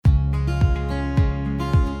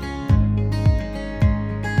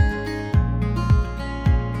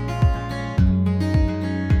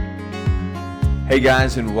Hey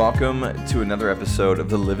guys, and welcome to another episode of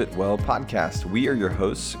the Live It Well podcast. We are your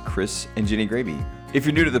hosts, Chris and Jenny Graby. If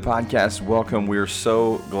you're new to the podcast, welcome. We are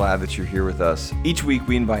so glad that you're here with us. Each week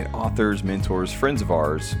we invite authors, mentors, friends of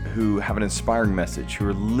ours who have an inspiring message, who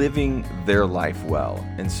are living their life well.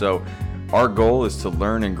 And so our goal is to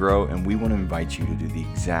learn and grow, and we want to invite you to do the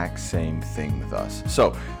exact same thing with us. So,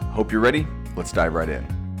 hope you're ready. Let's dive right in.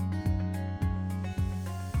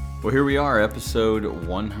 Well, here we are, episode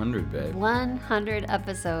 100, babe. 100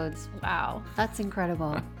 episodes. Wow, that's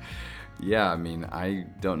incredible. Yeah, I mean, I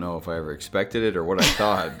don't know if I ever expected it or what I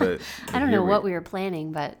thought, but I don't know what we were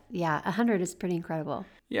planning, but yeah, 100 is pretty incredible.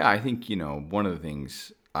 Yeah, I think, one of the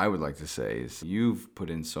things I would like to say is you've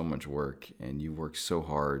put in so much work and you've worked so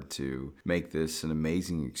hard to make this an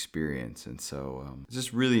amazing experience. And so it's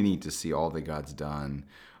just really neat to see all that God's done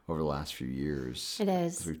over the last few years. It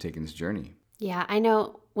is. As we've taken this journey. Yeah, I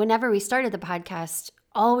know whenever we started the podcast,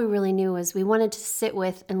 all we really knew was we wanted to sit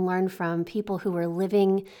with and learn from people who were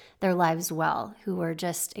living their lives well, who were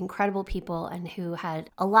just incredible people and who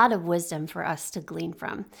had a lot of wisdom for us to glean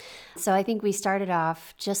from. So I think we started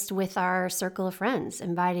off just with our circle of friends,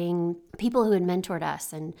 inviting people who had mentored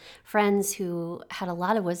us and friends who had a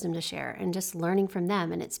lot of wisdom to share and just learning from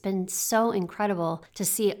them. And it's been so incredible to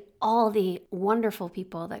see all the wonderful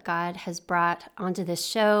people that God has brought onto this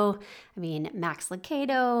show. I mean, Max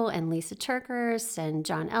Lucado and Lisa Turkers and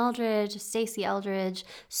John Eldridge, Stacey Eldridge,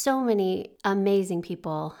 so many amazing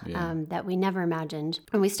people that we never imagined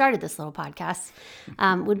when we started this little podcast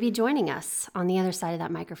would be joining us on the other side of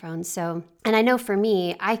that microphone. So, and I know for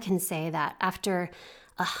me, I can say that after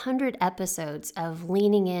 100 episodes of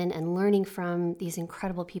leaning in and learning from these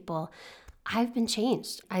incredible people, I've been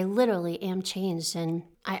changed. I literally am changed. And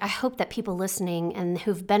I hope that people listening and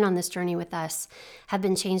who've been on this journey with us have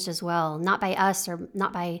been changed as well, not by us or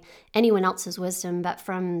not by anyone else's wisdom, but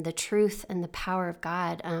from the truth and the power of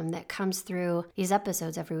God that comes through these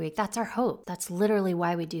episodes every week. That's our hope. That's literally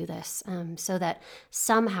why we do this, so that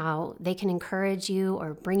somehow they can encourage you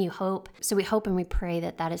or bring you hope. So we hope and we pray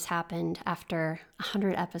that that has happened after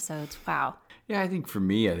 100 episodes. Wow. Yeah, I think for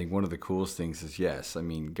me, one of the coolest things is,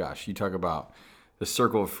 you talk about the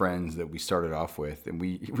circle of friends that we started off with, and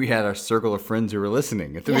we had our circle of friends who were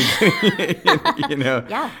listening at the beginning,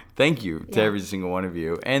 Yeah. Thank you to every single one of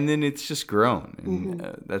you. And then it's just grown,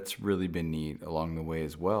 and that's really been neat along the way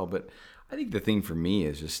as well. But I think the thing for me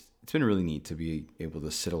is just, it's been really neat to be able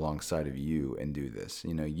to sit alongside of you and do this.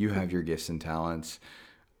 You have your gifts and talents.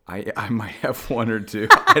 I might have one or two.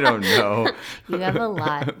 I don't know. You have a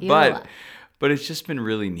lot. But it's just been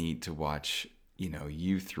really neat to watch,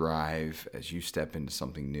 you thrive as you step into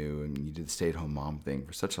something new. And you did the stay-at-home mom thing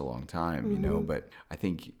for such a long time, but I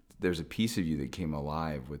think there's a piece of you that came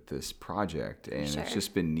alive with this project. And It's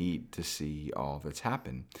just been neat to see all that's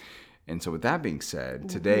happened. And so with that being said,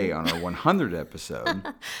 today on our 100th episode,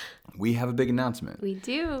 we have a big announcement. We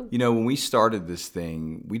do. When we started this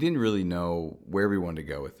thing, we didn't really know where we wanted to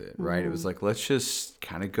go with it, right? It was like, let's just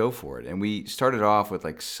kind of go for it. And we started off with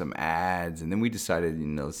like some ads, and then we decided,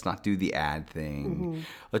 let's not do the ad thing.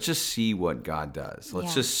 Let's just see what God does.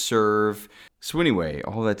 Let's just serve. So anyway,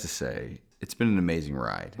 all that to say, it's been an amazing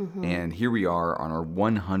ride. And here we are on our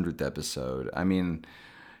 100th episode. I mean,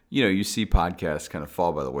 you see podcasts kind of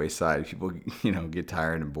fall by the wayside. People, get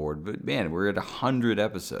tired and bored. But man, we're at 100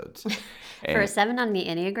 episodes. For a 7 on the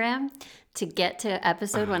Enneagram, to get to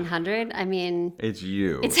episode 100, I mean... It's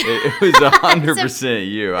you. It was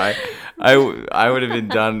 100% you. I would have been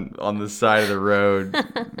done on the side of the road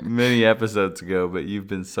many episodes ago, but you've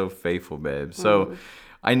been so faithful, babe. So...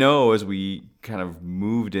 I know as we kind of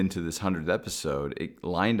moved into this 100th episode, it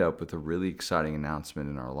lined up with a really exciting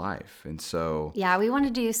announcement in our life. And so... Yeah, we want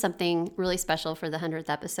to do something really special for the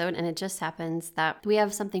 100th episode, and it just happens that we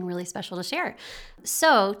have something really special to share.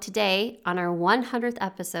 So today, on our 100th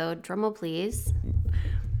episode, drumroll please,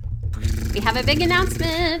 we have a big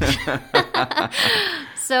announcement.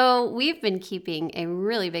 So we've been keeping a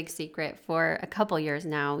really big secret for a couple years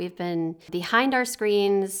now. We've been behind our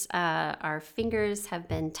screens. Our fingers have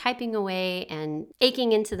been typing away and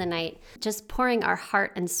aching into the night, just pouring our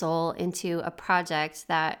heart and soul into a project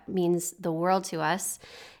that means the world to us.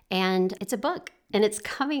 And it's a book. And it's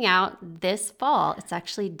coming out this fall. It's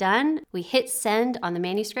actually done. We hit send on the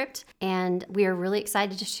manuscript, and we are really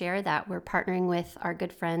excited to share that we're partnering with our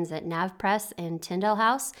good friends at NavPress and Tyndale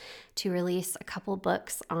House to release a couple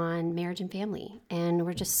books on marriage and family. And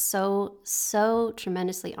we're just so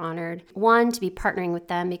tremendously honored. One, to be partnering with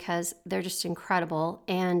them because they're just incredible.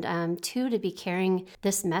 And two, to be carrying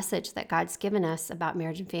this message that God's given us about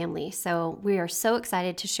marriage and family. So we are so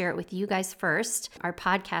excited to share it with you guys first, our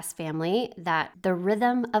podcast family, that The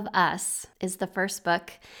Rhythm of Us is the first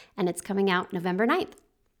book, and it's coming out November 9th.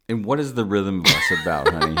 And what is The Rhythm of Us about,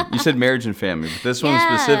 honey? You said marriage and family, but this one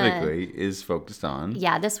specifically is focused on...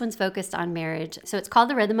 Yeah, this one's focused on marriage. So it's called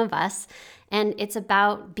The Rhythm of Us, and it's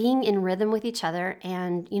about being in rhythm with each other.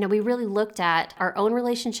 And, we really looked at our own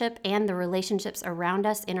relationship and the relationships around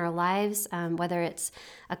us in our lives, whether it's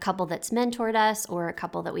a couple that's mentored us or a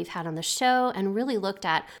couple that we've had on the show, and really looked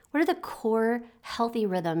at what are the core healthy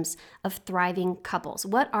rhythms of thriving couples?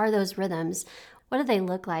 What are those rhythms? What do they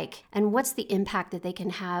look like? And what's the impact that they can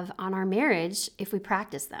have on our marriage if we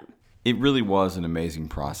practice them? It really was an amazing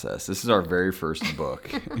process. This is our very first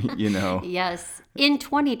book, Yes. In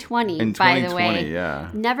 2020, by the way. Yeah.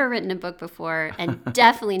 Never written a book before, and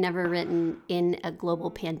definitely never written in a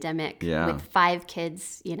global pandemic with 5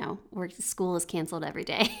 kids, where school is canceled every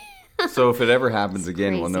day. So if it ever happens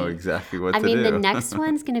again, we'll know exactly what to do. The next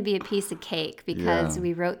one's going to be a piece of cake because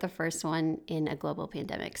we wrote the first one in a global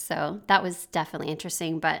pandemic. So that was definitely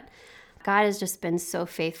interesting. But God has just been so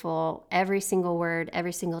faithful. Every single word,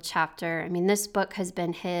 every single chapter. This book has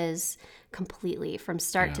been His completely from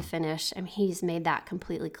start to finish. He's made that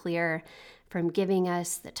completely clear, from giving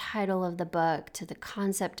us the title of the book to the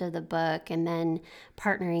concept of the book, and then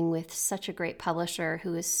partnering with such a great publisher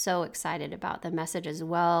who is so excited about the message as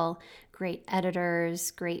well. Great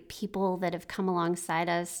editors, great people that have come alongside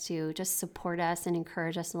us to just support us and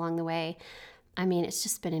encourage us along the way. It's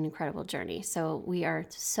just been an incredible journey. So we are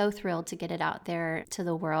so thrilled to get it out there to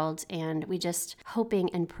the world, and we just hoping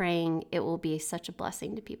and praying it will be such a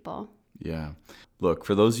blessing to people. Yeah. Look,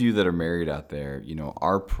 for those of you that are married out there,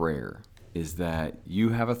 our prayer is that you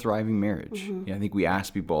have a thriving marriage. I think we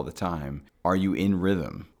ask people all the time, are you in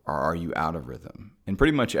rhythm or are you out of rhythm? And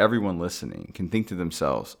pretty much everyone listening can think to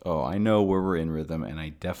themselves, oh, I know where we're in rhythm and I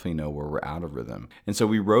definitely know where we're out of rhythm. And so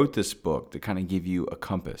we wrote this book to kind of give you a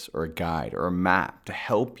compass or a guide or a map to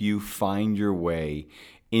help you find your way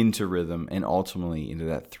into rhythm and ultimately into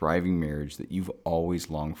that thriving marriage that you've always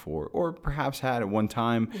longed for or perhaps had at one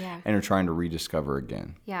time and are trying to rediscover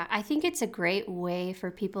again. Yeah, I think it's a great way for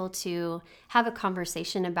people to have a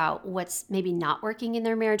conversation about what's maybe not working in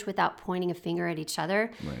their marriage without pointing a finger at each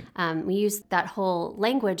other. Right. We use that whole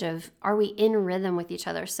language of, are we in rhythm with each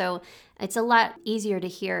other? So it's a lot easier to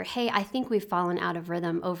hear, hey, I think we've fallen out of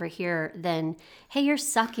rhythm over here than, hey, you're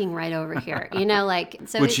sucking right over here.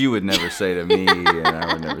 Which you would never say to me and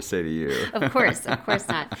I would never say to you. Of course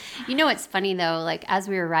not. What's funny though, as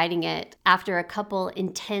we were writing it, after a couple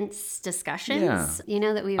intense discussions,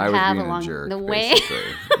 that we would have along the way.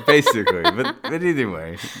 Basically. But either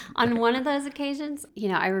way. On one of those occasions,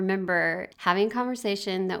 I remember having a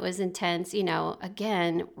conversation that was intense,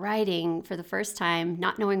 again, writing for the first time,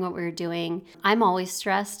 not knowing what we were doing. I'm always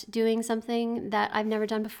stressed doing something that I've never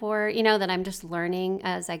done before, that I'm just learning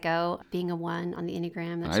as I go, being a 1 on the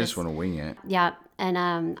Enneagram. I just want to wing it. Yeah. And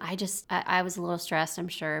I was a little stressed, I'm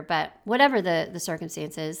sure. But whatever the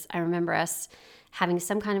circumstances, I remember us having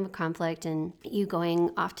some kind of a conflict and you going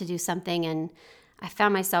off to do something. And I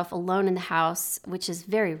found myself alone in the house, which is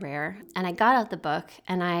very rare. And I got out the book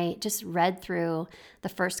and I just read through the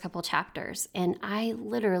first couple chapters. And I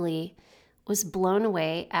literally was blown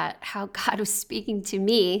away at how God was speaking to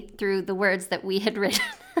me through the words that we had written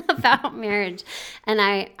about marriage. And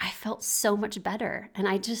I felt so much better. And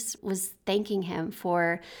I just was thanking Him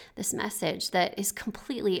for this message that is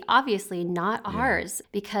completely, obviously not ours,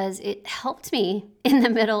 because it helped me in the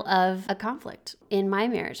middle of a conflict in my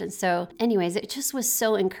marriage. And so anyways, it just was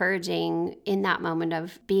so encouraging in that moment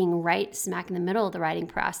of being right smack in the middle of the writing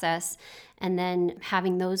process and then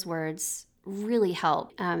having those words really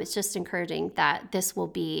help. It's just encouraging that this will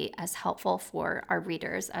be as helpful for our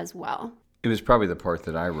readers as well. It was probably the part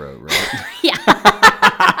that I wrote, right? Yeah.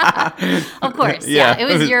 Of course. Yeah. It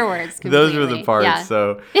was your words. Completely. Those were the parts. Yeah.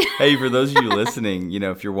 So, hey, for those of you listening,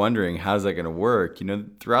 if you're wondering, how's that going to work?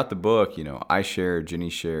 Throughout the book, I share, Jenny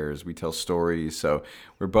shares, we tell stories. So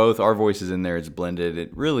we're both, our voices in there, it's blended.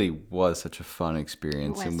 It really was such a fun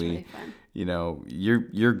experience. It was really fun.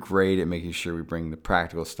 You're great at making sure we bring the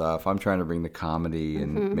practical stuff. I'm trying to bring the comedy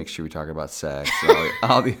and make sure we talk about sex and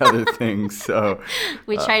all the other things. So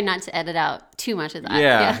we try not to edit out too much of that.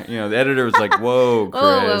 Yeah. The editor was like, whoa, Chris,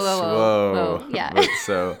 whoa. Yeah. But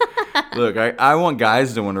so look, I want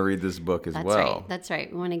guys to want to read this book as well. That's right.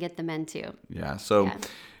 We want to get the men too. Yeah. So,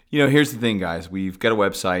 Here's the thing, guys. We've got a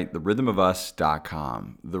website,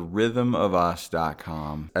 therhythmofus.com.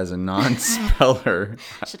 Therhythmofus.com. As a non-speller.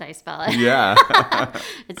 Should I spell it? Yeah.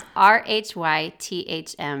 It's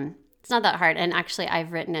RHYTHM. It's not that hard. And actually,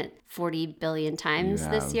 I've written it 40 billion times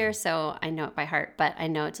this year, so I know it by heart, but I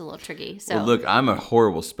know it's a little tricky. So well, look, I'm a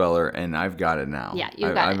horrible speller, and I've got it now. Yeah,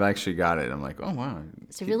 got it. I've actually got it. I'm like, oh, wow.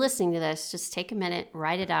 So if you're listening to this, just take a minute,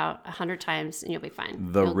 write it out 100 times, and you'll be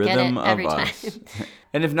fine. The You'll Rhythm get it every of time. Us.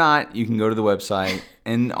 And if not, you can go to the website.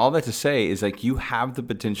 And all that to say is like you have the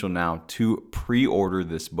potential now to pre-order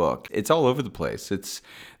this book. It's all over the place. It's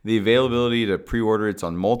the availability to pre-order. It's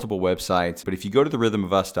on multiple websites. But if you go to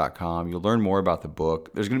therhythmofus.com, you'll learn more about the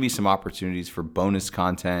book. There's going to be some opportunities for bonus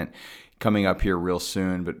content coming up here real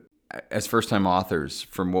soon. But as first-time authors,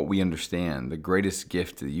 from what we understand, the greatest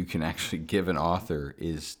gift that you can actually give an author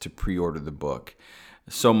is to pre-order the book.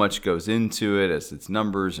 So much goes into it as its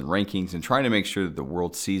numbers and rankings and trying to make sure that the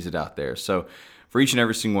world sees it out there. So for each and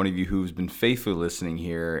every single one of you who's been faithfully listening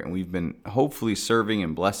here, and we've been hopefully serving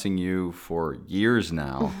and blessing you for years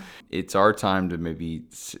now, it's our time to maybe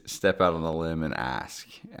step out on a limb and ask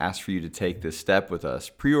for you to take this step with us,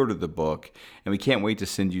 pre-order the book, and we can't wait to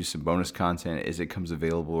send you some bonus content as it comes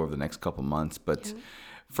available over the next couple months. But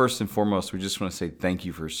first and foremost, we just want to say thank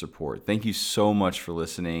you for your support. Thank you so much for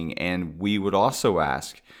listening. And we would also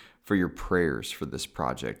ask for your prayers for this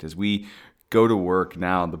project as we go to work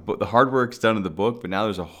now. The hard work's done in the book, but now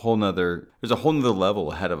there's a whole nother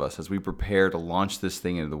level ahead of us as we prepare to launch this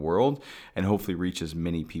thing into the world and hopefully reach as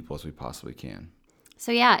many people as we possibly can.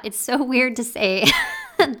 So yeah, it's so weird to say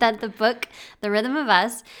that the book, The Rhythm of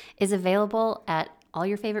Us, is available at all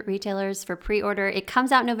your favorite retailers for pre-order. It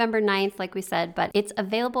comes out November 9th, like we said, but it's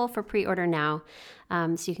available for pre-order now.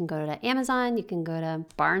 So you can go to Amazon, you can go to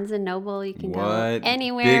Barnes & Noble, you can go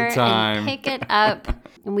anywhere and pick it up.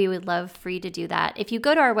 And we would love for you to do that. If you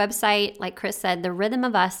go to our website, like Chris said,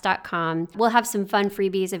 therhythmofus.com, we'll have some fun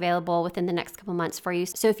freebies available within the next couple months for you.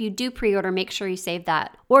 So if you do pre-order, make sure you save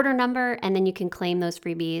that order number, and then you can claim those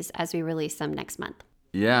freebies as we release them next month.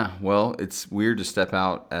 Yeah, well, it's weird to step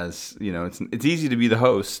out as, it's easy to be the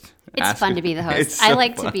host. It's fun to be the host. I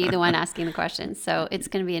like to be the one asking the questions. So it's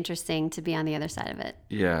going to be interesting to be on the other side of it.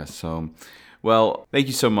 Yeah, well, thank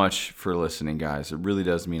you so much for listening, guys. It really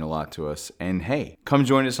does mean a lot to us. And hey, come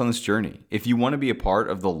join us on this journey. If you want to be a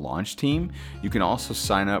part of the launch team, you can also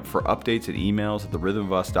sign up for updates and emails at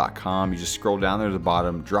therhythmofus.com. You just scroll down there to the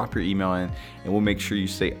bottom, drop your email in, and we'll make sure you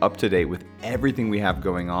stay up to date with everything we have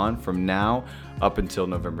going on from now up until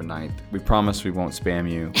November 9th. We promise we won't spam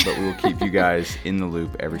you, but we will keep you guys in the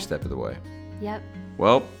loop every step of the way. Yep.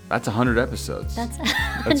 Well, that's 100 episodes. That's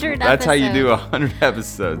 100 episodes. That's how you do 100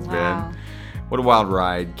 episodes, wow. Man. What a wild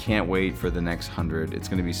ride. Can't wait for the next 100. It's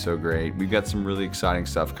going to be so great. We've got some really exciting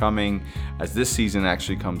stuff coming as this season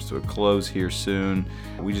actually comes to a close here soon.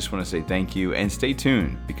 We just want to say thank you and stay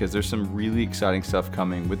tuned because there's some really exciting stuff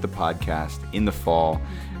coming with the podcast in the fall.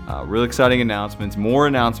 Real exciting announcements, more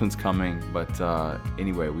announcements coming. But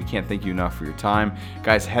anyway, we can't thank you enough for your time.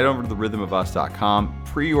 Guys, head over to therhythmofus.com,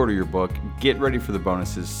 pre-order your book, get ready for the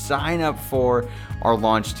bonuses, sign up for our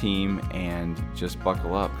launch team, and just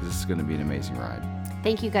buckle up because this is going to be an amazing ride.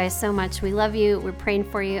 Thank you guys so much. We love you. We're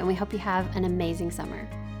praying for you, and we hope you have an amazing summer.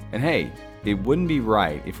 And hey, it wouldn't be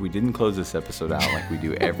right if we didn't close this episode out like we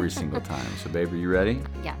do every single time. So, babe, are you ready?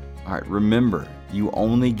 Yeah. All right. Remember, you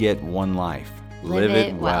only get one life. Live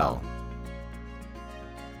it well.